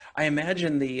I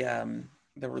imagine the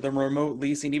remote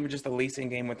leasing, even just the leasing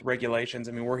game with regulations.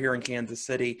 I mean, we're here in Kansas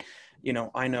City.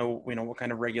 I know what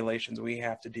kind of regulations we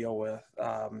have to deal with.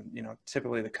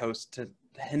 Typically the coast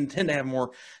tend to have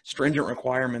more stringent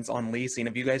requirements on leasing.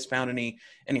 Have you guys found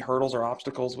any hurdles or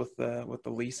obstacles with the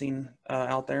leasing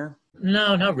out there?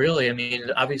 No, not really. I mean,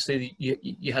 obviously,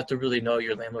 you have to really know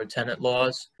your landlord-tenant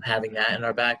laws. Having that in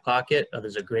our back pocket,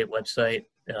 there's a great website.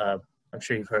 I'm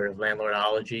sure you've heard of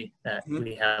Landlordology. That Mhm.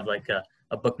 we have like a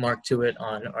bookmark to it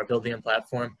on our building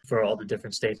platform for all the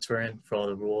different states we're in, for all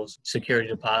the rules. Security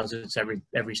deposits,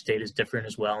 every state is different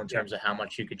as well in Yeah. terms of how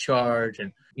much you could charge,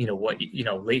 and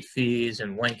late fees,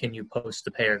 and when can you post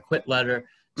the pay or quit letter.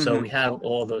 So Hmm. we have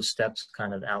all those steps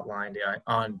kind of outlined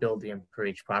on Building for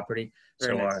each property.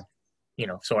 Very So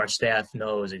nice. our staff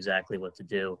knows exactly what to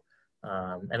do.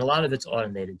 And a lot of it's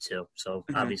automated too. So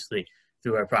Hmm. obviously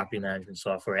through our property management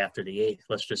software, after the 8th,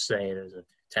 let's just say there's a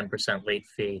 10% late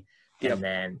fee. And Yep.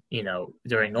 then,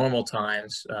 during normal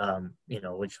times,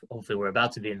 which hopefully we're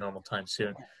about to be in normal time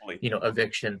soon, Hopefully.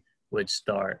 eviction would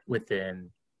start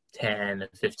within 10 to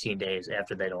 15 days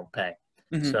after they don't pay.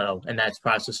 Hmm. So, and that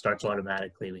process starts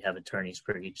automatically. We have attorneys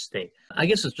for each state. I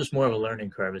guess it's just more of a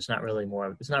learning curve. It's not really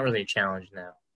a challenge now.